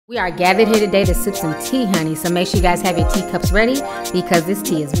We are gathered here today to sip some tea, honey, so make sure you guys have your teacups ready because this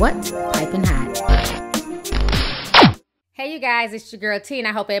tea is what? Piping hot. Hey you guys, it's your girl T and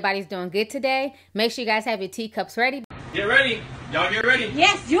I hope everybody's doing good today. Make sure you guys have your teacups ready. Get ready. Y'all get ready.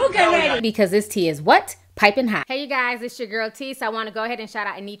 Yes, you get ready. Because this tea is what? Piping hot. Hey you guys, it's your girl T, so I want to go ahead and shout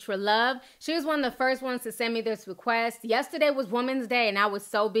out Anitra Love. She was one of the first ones to send me this request. Yesterday was Women's Day and I was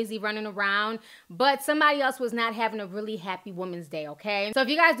so busy running around, but somebody else was not having a really happy Women's Day, okay? So if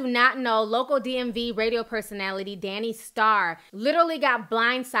you guys do not know, local DMV radio personality Danni Starr literally got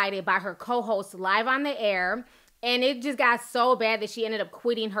blindsided by her co-host live on the air. And it just got so bad that she ended up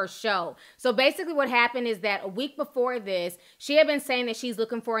quitting her show. So basically what happened is that a week before this, she had been saying that she's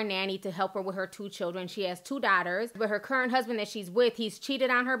looking for a nanny to help her with her 2 children. She has 2 daughters, but her current husband that she's with, he's cheated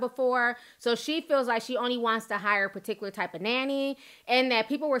on her before. So she feels like she only wants to hire a particular type of nanny, and that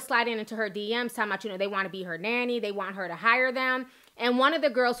people were sliding into her DMs talking about, they want to be her nanny. They want her to hire them. And one of the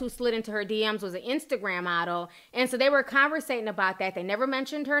girls who slid into her DMs was an Instagram model. And so they were conversating about that. They never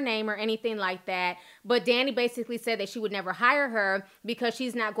mentioned her name or anything like that. But Danni basically said that she would never hire her because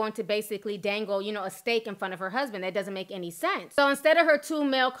she's not going to basically dangle, a steak in front of her husband. That doesn't make any sense. So instead of her 2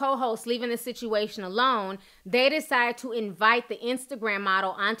 male co-hosts leaving the situation alone, they decided to invite the Instagram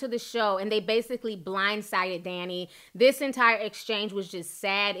model onto the show. And they basically blindsided Danni. This entire exchange was just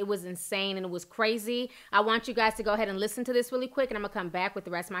sad. It was insane and it was crazy. I want you guys to go ahead and listen to this really quick. And I'm going to come back with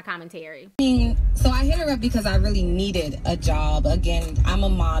the rest of my commentary. So I hit her up because I really needed a job. Again, I'm a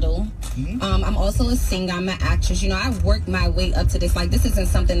model. I'm also a singer. I'm an actress. I worked my way up to this. Like, this isn't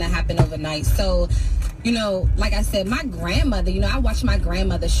something that happened overnight. So, like I said, my grandmother, I watched my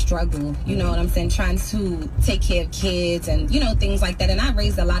grandmother struggle, you know what I'm saying, trying to take care of kids and, things like that. And I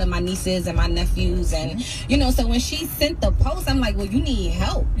raised a lot of my nieces and my nephews. And, so when she sent the post, I'm like, well, you need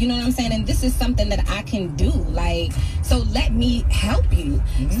help. You know what I'm saying? And this is something that I can do. Like, so let me help you.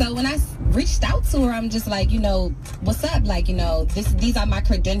 So when I reached out to her, I'm just like, what's up? Like, these are my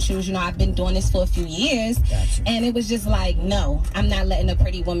credentials. I've been doing this for a few years. Gotcha. And it was just like, no, I'm not letting a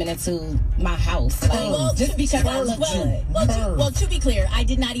pretty woman into my house. Like, just because I look good. Well, to be clear, I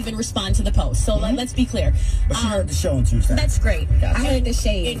did not even respond to the post. So let's be clear. But she heard the show on Tuesday. That's great. Gotcha. I heard the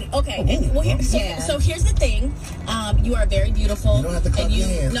shade. So here's the thing. You are very beautiful. You don't have to clap your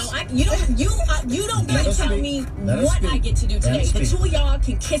hands. No, you don't get to tell me what I get to do today. The 2 of y'all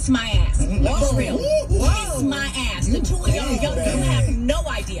can kiss my ass. For real. Kiss my ass. The 2 of y'all have no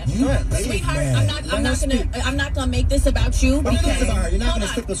idea. Sweetheart, I'm not gonna make this about you. Because about her. You're not gonna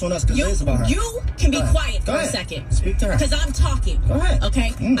stick this on us because it is about her. You can be quiet for a second. Speak to her. Because I'm talking. Go ahead.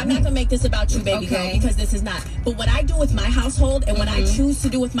 Okay? I'm not gonna make this about you, baby girl, because this is not. But what I do with my household and what I choose to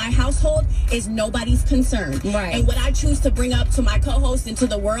do with my household is nobody's concern. Right. And what I choose to bring up to my co-host and to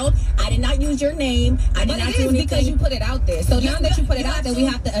the world, I did not use your name. I did not do anything. Because you put it out there. So now that you put it out there, we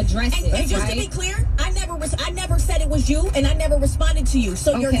have to address it. And just to be clear, I never said it was you, and I never responded to you.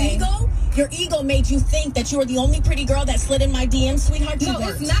 So your ego made you think that you were the only pretty girl that slid in my DMs, sweetheart. No,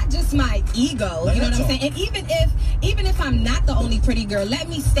 it's not just my ego. You know what I'm saying? And even if I'm not the only pretty girl, let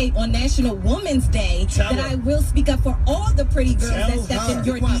me state on National Women's Day that I will speak up for all the pretty girls that step in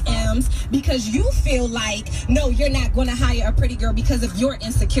your DMs because you feel like, no, you're not going to hire a pretty girl because of your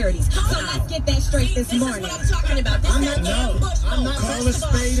insecurities. So let's get that straight this morning. This is what I'm talking about. I'm not calling a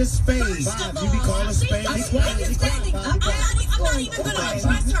spade a spade. You be calling spade a spade. I'm not even going to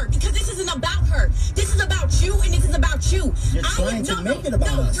address her because this isn't about her. This is about you and this is about you. You're trying to make it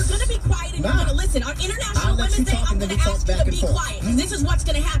about us. You're going to be quiet and you're going to listen. On International Women's Day, I'm going to ask you to be quiet. This is what's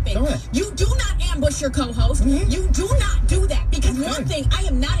going to happen. You do not ambush your co-host. You do not do that because one thing, I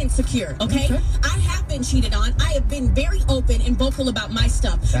am not insecure, okay? I have been cheated on. I have been very open and vocal about my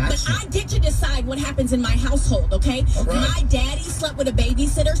stuff. But I get to decide what happens in my household, okay? My daddy slept with a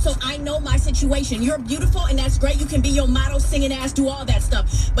babysitter, so I know my situation. You're beautiful and that's great. You can be your model, singing ass, do all that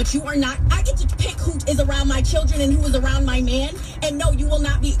stuff. But you are not. I get to pick who is around my children and who is around my man. And no, you will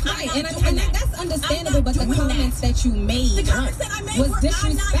not be. And that's understandable, but the comments that you made, the comments that I made was were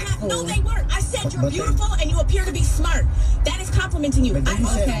disrespectful. No, they weren't. I said you're beautiful and you appear to be smart. That is complimenting you. I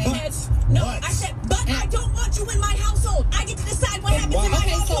said, but I don't want you in my household. I get to decide what happens in my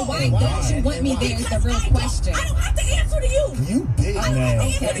household. So why don't you want me there is the real question. I don't have to answer to you. You big man. I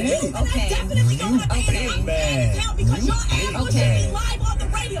don't have to answer to you. And I definitely don't have to answer because y'all ambushing me live on the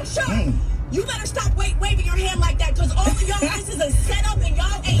radio show. You better stop waving your hand like that because all of y'all, this is a setup and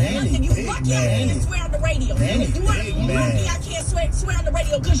y'all ain't nothing. You lucky I can't swear on the radio. You are lucky I can't swear on the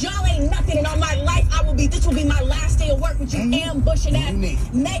radio because y'all ain't nothing and on my life this will be my last day of work with you ambushing that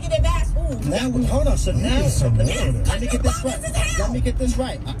negative ass. Now, hold on. So now, let me get this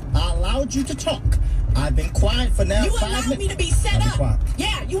right. I allowed you to talk. I've been quiet for now. You allowed me to be set up.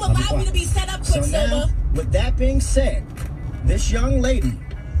 Yeah, you allowed me to be set up, Quicksilver. So now, with that being said, this young lady,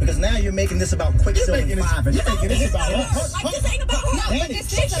 because now you're making this about Quicksilver 5. You're making this about us. Like this ain't about her. No, but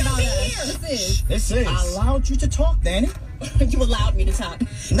this is about us. This is. I allowed you to talk, Danni. You allowed me to talk.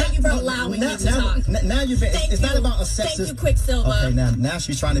 Thank you for allowing me to talk. Now you've been. It's not about a sexist. Thank you, Quicksilver. Okay, now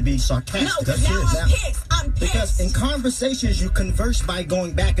she's trying to be sarcastic. No, because now I'm pissed. I'm pissed. Because in conversations you converse by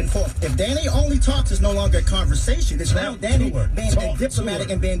going back and forth. If Danni only talks, it's no longer a conversation. It's now Danni being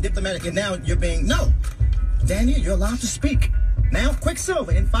diplomatic and being diplomatic, and now you're being no. Danni, you're allowed to speak. Now,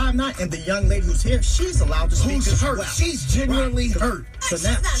 Quicksilver in 5'9", and the young lady who's here, she's allowed to speak as well. She's genuinely hurt. So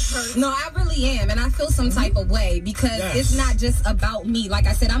now, no, I really am, and I feel some type of way because it's not just about me. Like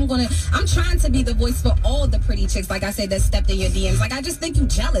I said, I'm trying to be the voice for all the pretty chicks. Like I said, that stepped in your DMs. Like I just think you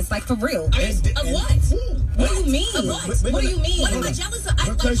jealous. Like for real. Of what? What do you mean? Of what? What do you mean? What am I jealous of?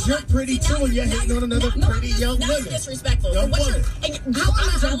 Because you're pretty too, and you're hitting on another pretty young woman. Now you're disrespectful. Young woman. How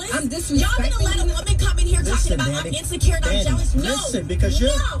I'm jealous? I'm disrespectful. Y'all gonna let a woman come in here talking about I'm insecure and I'm jealous? No. Listen, because you're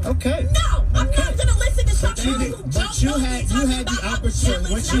okay. No, I'm not gonna listen to somebody who But you had the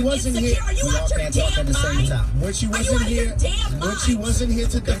opportunity when she wasn't here. Are you out your damn mind? When she wasn't here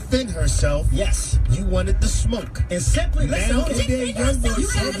to defend herself. Yes, you wanted the smoke. And simply now, young boy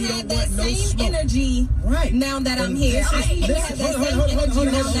said you don't want no smoke. Energy. Right. Now that I'm here, I ain't even have that same energy now that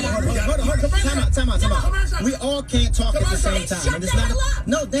I'm here. Time out. We all can't talk at the same time. And it's not.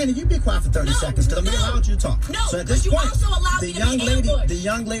 No, Danni, you be quiet for 30 seconds because I'm gonna allow you to talk. No, so at this point, the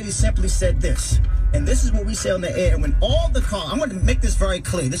young lady simply said this, and this is what we say on the air. And when all the callers, I'm going to make this very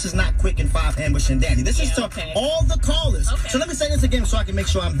clear. This is not Quick and 5 ambushing Danni. This is to all the callers. So let me say this again so I can make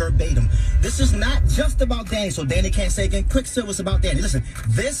sure I'm verbatim. This is not just about Danni, so Danni can't say again. Quicksilver's about Danni. Listen,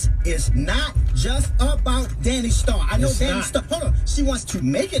 this is not just about Danni Starr. I know Danni Starr. Hold on. She wants to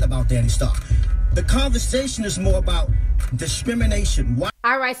make it about Danni Starr. The conversation is more about discrimination. Why?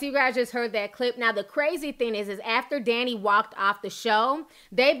 All right, so you guys just heard that clip. Now, the crazy thing is after Danni walked off the show,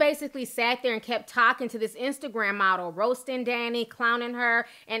 they basically sat there and kept talking to this Instagram model, roasting Danni, clowning her,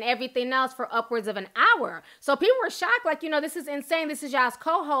 and everything else for upwards of an hour. So people were shocked, like, you know, this is insane. This is y'all's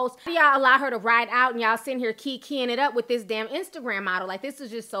co-host. Y'all allow her to ride out and y'all sitting here keying it up with this damn Instagram model. Like, this is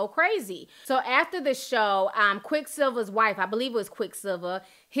just so crazy. So after the show, Quicksilver's wife, I believe it was Quicksilver,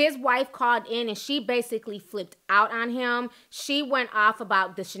 his wife called in and she basically flipped out on him. She went off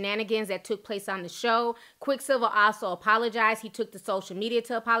about the shenanigans that took place on the show. Quicksilver also apologized. He took to social media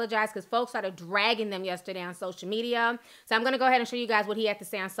to apologize because folks started dragging them yesterday on social media. So I'm going to go ahead and show you guys what he had to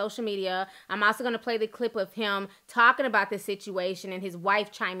say on social media. I'm also going to play the clip of him talking about this situation and his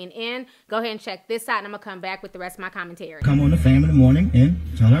wife chiming in. Go ahead and check this out and I'm going to come back with the rest of my commentary. Come on the fam in the morning and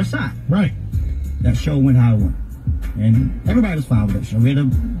tell her side. Right. That show went how it went. And everybody was fine with that show. We had a,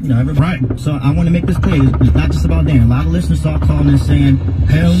 you know, everybody. Right. So I want to make this clear. It's not just about Danni. A lot of listeners start calling and saying,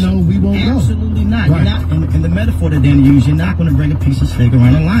 hell no, we won't go. Absolutely not. Right. You're not. And the metaphor that Danni used, you're not going to bring a piece of steak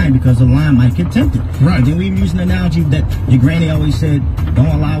around a line because the line might get tempted. Right. And then we were using the analogy that your granny always said, don't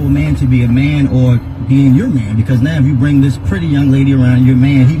allow a man to be a man or being your man, because now if you bring this pretty young lady around your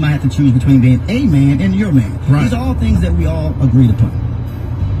man, he might have to choose between being a man and your man. Right. These are all things that we all agreed upon.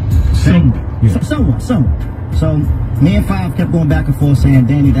 Somewhat. So me and 5 kept going back and forth saying,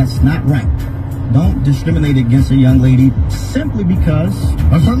 Danni, that's not right. Don't discriminate against a young lady simply because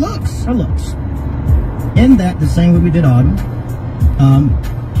of her looks. Her looks. In that, the same way we did Autumn,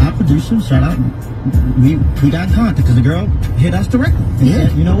 our producer, shout out, we got in contact because the girl hit us directly and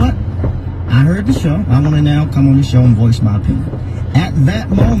said, you know what? I heard the show. I want to now come on the show and voice my opinion. At that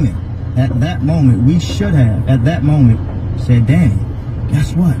moment, we should have, said, Danni,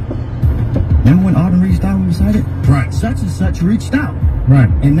 guess what? Remember when Autumn reached out and we decided? Right. Such and such reached out. Right.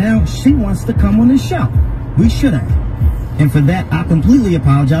 And now she wants to come on this show. We should have. And for that, I completely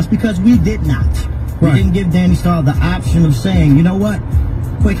apologize because we did not. Right. We didn't give Danni Starr the option of saying, you know what?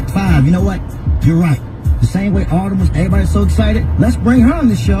 Quick 5, you know what? You're right. The same way Autumn was, everybody's so excited. Let's bring her on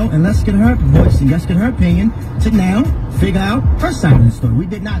the show and let's get her voice and let's get her opinion to now figure out her side of the story. We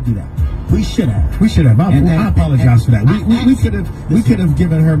did not do that. We should have. I apologize for that. We could have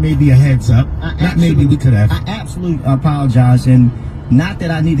given her maybe a heads up. We could have. I absolutely apologize, and not that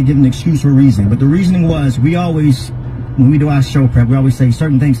I need to give an excuse or reason, but the reasoning was we always, when we do our show prep, we always say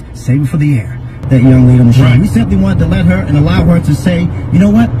certain things, save it for the air. That young lady on the show. Right. We simply wanted to let her and allow her to say, you know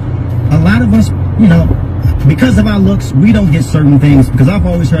what? A lot of us, you know, because of our looks, we don't get certain things, because I've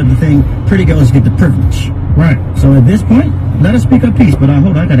always heard the thing, pretty girls get the privilege. Right. So at this point, let us speak our piece. But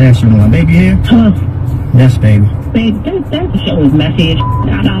hold on, I got to ask you, my baby here? Yes, baby. babe, that show is messy.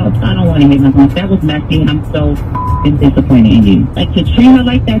 I don't want to hear nothing. That was messy, and I'm so disappointed in you. Like, to treat her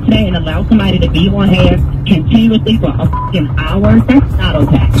like that today and allow somebody to be on here continuously for a fucking hour, that's not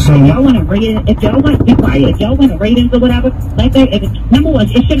okay. So, if y'all want to rate it, if y'all want, be quiet, if y'all want ratings or whatever, like that, number one,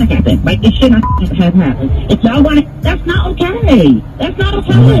 it shouldn't have happened. Like, it shouldn't have happened. If y'all want it, that's not okay. That's not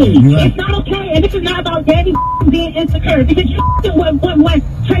okay. Right. It's not okay. And this is not about Danny being insecure. Because you what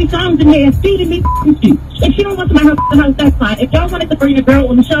Trey Songz in here feeding me you. If you don't want to my house, that's fine. If y'all wanted to bring a girl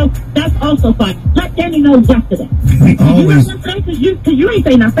on the show, that's also fine. Let Danny know yesterday. Because you ain't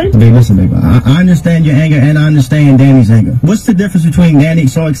say nothing. Babe, listen, babe. I understand your anger and I understand Danny's anger. What's the difference between Danny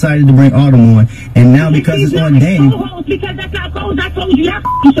so excited to bring Autumn on and now because it's on Danny? Because that's not cold. I told you that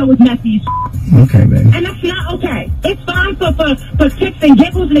show was messy. Okay, baby. And that's not okay. It's fine for kicks and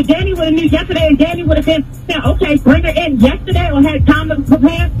giggles, and if Danny would have knew yesterday and Danny would have been, okay, bring her in yesterday or had time to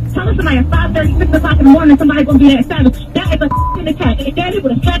prepare. Tell her somebody at 5:30, 6 o'clock in the morning, somebody gonna be there at 7. That is a in the cat. If Danny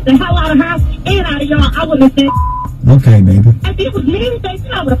would have slapped the hell out of her and out of y'all, I wouldn't have said. Okay, baby. If it was me, baby,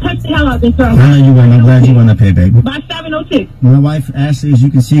 I would have punched the hell out of this girl. I know you won. I'm glad you won up here, baby. By 7:06. My wife, Ashley, as you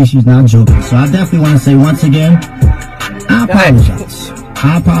can see, she's not joking. So I definitely want to say once again, I apologize.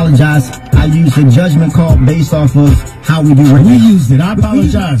 I apologize. I used a judgment call based off of how we do radio. We used it. I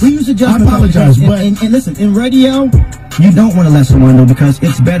apologize. We used a judgment call. I apologize. And listen, in radio, you don't want to let someone know because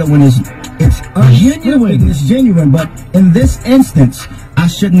it's better when it's genuine. It's genuine. But in this instance, I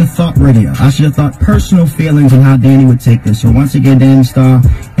shouldn't have thought radio. I should have thought personal feelings and how Danny would take this. So once again, Danni Starr,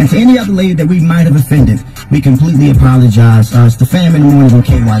 and to any other lady that we might have offended, we completely apologize. It's the fam in the morning on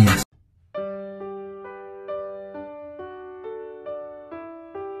KYS.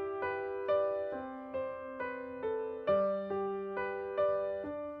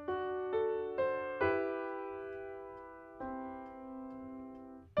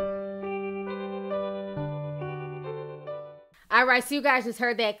 All right, so you guys just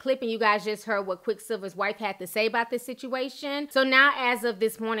heard that clip and you guys just heard what Quicksilver's wife had to say about this situation. So now, as of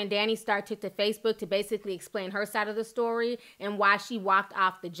this morning, Danni Starr took to Facebook to basically explain her side of the story and why she walked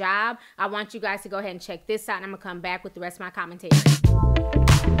off the job. I want you guys to go ahead and check this out, and I'm going to come back with the rest of my commentary.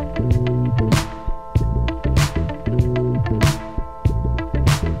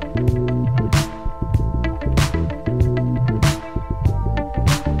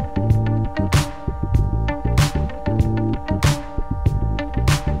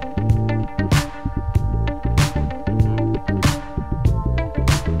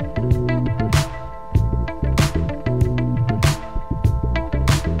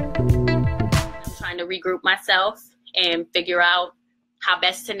 Regroup myself and figure out how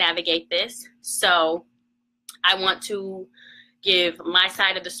best to navigate this. So I want to give my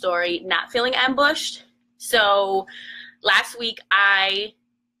side of the story, not feeling ambushed. So last week,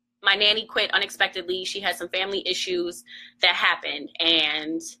 my nanny quit unexpectedly. She had some family issues that happened,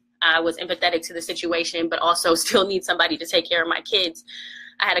 and I was empathetic to the situation, but also still need somebody to take care of my kids.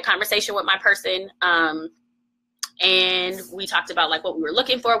 I had a conversation with my person, and we talked about like what we were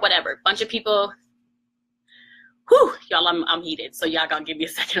looking for, whatever. Bunch of people. Whew, y'all, I'm heated, so y'all gonna give me a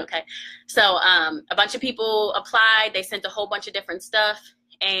second, okay? So a bunch of people applied. They sent a whole bunch of different stuff,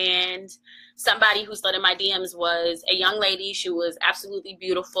 and somebody who slid in my DMs was a young lady. She was absolutely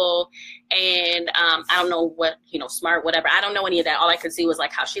beautiful, and I don't know what, smart, whatever. I don't know any of that. All I could see was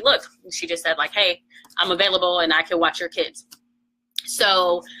like how she looked. She just said like, hey, I'm available and I can watch your kids.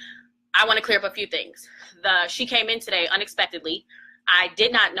 So I want to clear up a few things. She came in today unexpectedly. I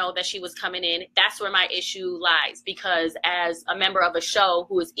did not know that she was coming in. That's where my issue lies, because as a member of a show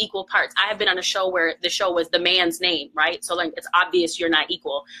who is equal parts, I have been on a show where the show was the man's name, right? So like, it's obvious you're not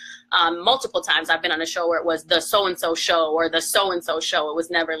equal. Multiple times I've been on a show where it was the so-and-so show or the so-and-so show. It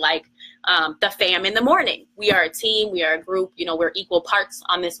was never like the fam in the morning. We are a team. We are a group. We're equal parts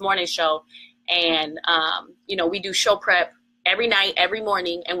on this morning show. And, we do show prep every night, every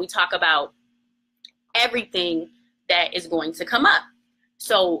morning, and we talk about everything that is going to come up.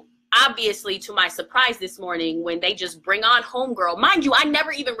 So obviously, to my surprise this morning, when they just bring on homegirl, mind you, I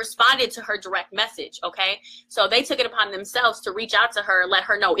never even responded to her direct message, okay? So they took it upon themselves to reach out to her and let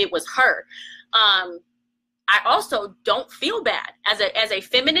her know it was her. I also don't feel bad as a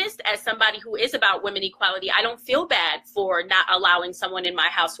feminist, as somebody who is about women equality. I don't feel bad for not allowing someone in my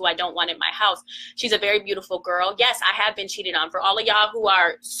house who I don't want in my house. She's a very beautiful girl. Yes, I have been cheated on. For all of y'all who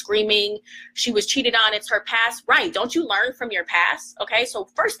are screaming, she was cheated on, it's her past. Right, don't you learn from your past? Okay, so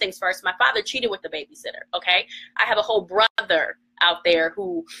first things first, my father cheated with the babysitter, okay? I have a whole brother out there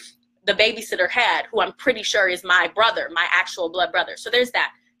who the babysitter had, who I'm pretty sure is my brother, my actual blood brother. So there's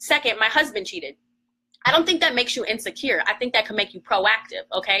that. Second, my husband cheated. I don't think that makes you insecure. I think that can make you proactive,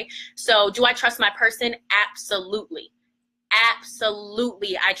 okay? So do I trust my person? Absolutely.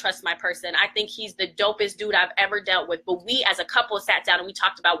 Absolutely, I trust my person. I think he's the dopest dude I've ever dealt with. But we as a couple sat down and we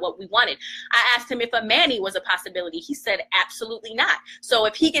talked about what we wanted. I asked him if a Manny was a possibility. He said absolutely not. So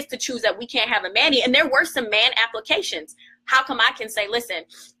if he gets to choose that we can't have a Manny, and there were some man applications, how come I can say, listen,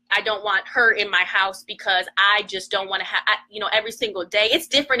 I don't want her in my house because I just don't want to have, you know, every single day. It's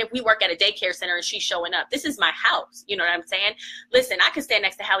different if we work at a daycare center and she's showing up. This is my house. You know what I'm saying? Listen, I can stand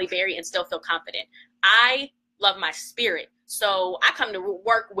next to Halle Berry and still feel confident. I love my spirit. So I come to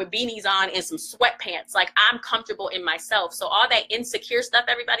work with beanies on and some sweatpants. Like, I'm comfortable in myself. So all that insecure stuff,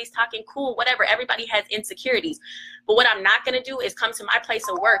 everybody's talking, cool, whatever. Everybody has insecurities. But what I'm not going to do is come to my place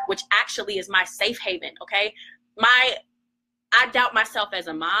of work, which actually is my safe haven, okay? I doubt myself as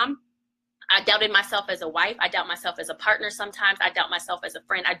a mom. I doubted myself as a wife. I doubt myself as a partner sometimes. I doubt myself as a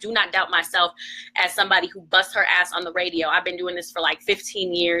friend. I do not doubt myself as somebody who busts her ass on the radio. I've been doing this for like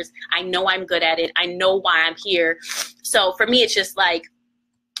 15 years. I know I'm good at it. I know why I'm here. So for me, it's just like,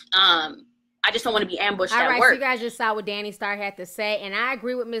 I just don't want to be ambushed at work. All right, so you guys just saw what Danni Starr had to say, and I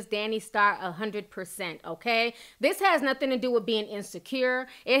agree with Miss Danni Starr 100%, okay? This has nothing to do with being insecure.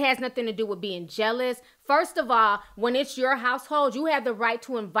 It has nothing to do with being jealous. First of all, when it's your household, you have the right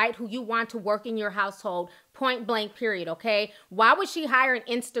to invite who you want to work in your household, point blank, period, okay? Why would she hire an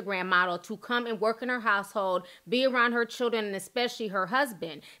Instagram model to come and work in her household, be around her children, and especially her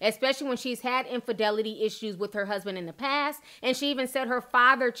husband, especially when she's had infidelity issues with her husband in the past, and she even said her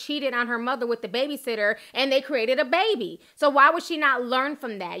father cheated on her mother with the babysitter, and they created a baby. So why would she not learn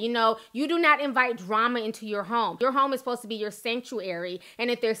from that? You know, you do not invite drama into your home. Your home is supposed to be your sanctuary, and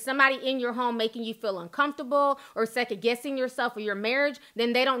if there's somebody in your home making you feel uncomfortable or second-guessing yourself or your marriage,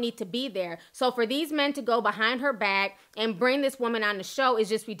 then they don't need to be there. So for these men to go behind her back and bring this woman on the show is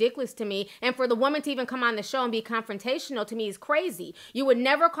just ridiculous to me. And for the woman to even come on the show and be confrontational to me is crazy. You would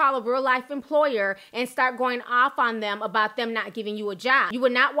never call a real life employer and start going off on them about them not giving you a job. You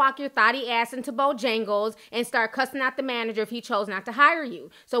would not walk your thotty ass into Bojangles and start cussing out the manager if he chose not to hire you.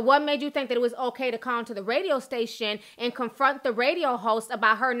 So what made you think that it was okay to call into the radio station and confront the radio host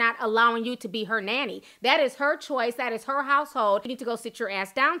about her not allowing you to be her nanny? That is her choice. That is her household. You need to go sit your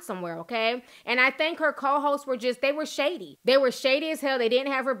ass down somewhere, okay? And I think her co-hosts were they were shady. They were shady as hell. They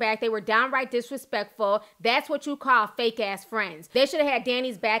didn't have her back. They were downright disrespectful. That's what you call fake-ass friends. They should have had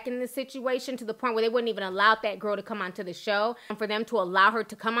Danni's back in this situation to the point where they wouldn't even allow that girl to come onto the show. And for them to allow her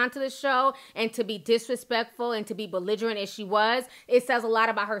to come onto the show and to be disrespectful and to be belligerent as she was, it says a lot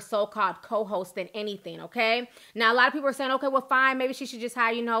about her so-called co-host than anything, okay? Now, a lot of people are saying, okay, well, fine, maybe she should just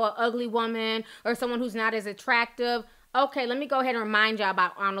hire, you know, an ugly woman or someone who's not as attractive. Okay, let me go ahead and remind y'all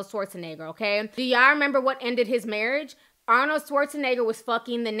about Arnold Schwarzenegger, okay? Do y'all remember what ended his marriage? Arnold Schwarzenegger was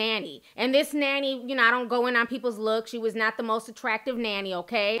fucking the nanny. And this nanny, you know, I don't go in on people's looks. She was not the most attractive nanny,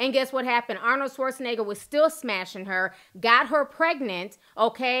 okay? And guess what happened? Arnold Schwarzenegger was still smashing her, got her pregnant,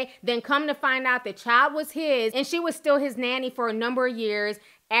 okay? Then come to find out the child was his, and she was still his nanny for a number of years,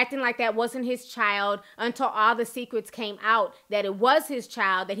 acting like that wasn't his child until all the secrets came out that it was his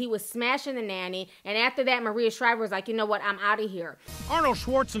child, that he was smashing the nanny. And after that, Maria Shriver was like, you know what, I'm out of here. Arnold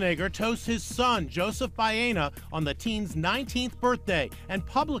Schwarzenegger toasts his son, Joseph Baena, on the teen's 19th birthday and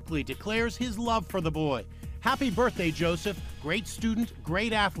publicly declares his love for the boy. Happy birthday, Joseph. Great student,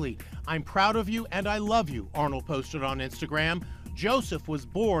 great athlete. I'm proud of you and I love you, Arnold posted on Instagram. Joseph was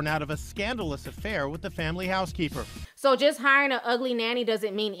born out of a scandalous affair with the family housekeeper. So just hiring an ugly nanny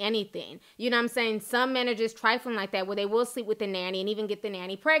doesn't mean anything. You know what I'm saying? Some men are just trifling like that where they will sleep with the nanny and even get the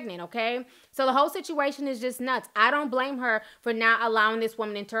nanny pregnant, okay? So the whole situation is just nuts. I don't blame her for not allowing this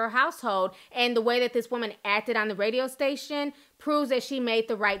woman into her household. And the way that this woman acted on the radio station proves that she made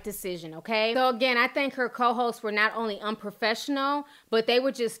the right decision, okay? So again, I think her co-hosts were not only unprofessional, but they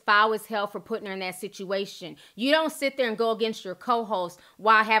were just foul as hell for putting her in that situation. You don't sit there and go against your co-host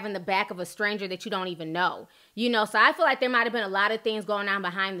while having the back of a stranger that you don't even know. You know, so I feel like there might have been a lot of things going on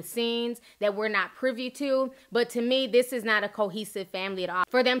behind the scenes that we're not privy to. But to me, this is not a cohesive family at all.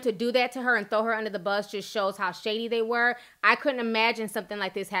 For them to do that to her and throw her under the bus just shows how shady they were. I couldn't imagine something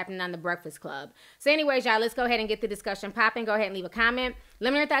like this happening on The Breakfast Club. So anyways, y'all, let's go ahead and get the discussion popping. Go ahead and leave a comment.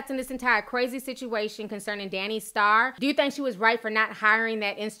 Let me know your thoughts on this entire crazy situation concerning Danni Starr. Do you think she was right for not hiring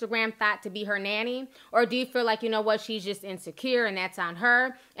that Instagram thought to be her nanny? Or do you feel like, you know what, she's just insecure and that's on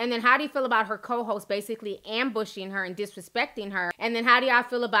her? And then how do you feel about her co-host basically ambushing her and disrespecting her? And then how do y'all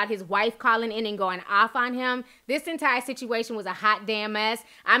feel about his wife calling in and going off on him? This entire situation was a hot damn mess.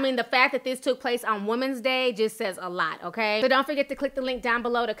 I mean, the fact that this took place on Women's Day just says a lot, okay? So don't forget to click the link down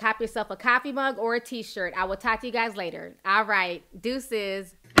below to cop yourself a coffee mug or a t-shirt. I will talk to you guys later. All right,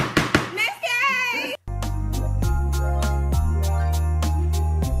 deuces. Missy!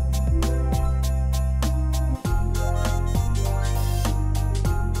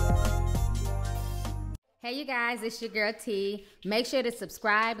 you guys, it's your girl T. Make sure to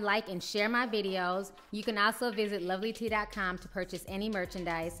subscribe, like, and share my videos. You can also visit lovelyti.com to purchase any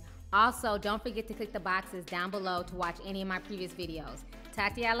merchandise. Also, don't forget to click the boxes down below to watch any of my previous videos.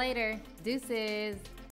 Talk to y'all later. Deuces.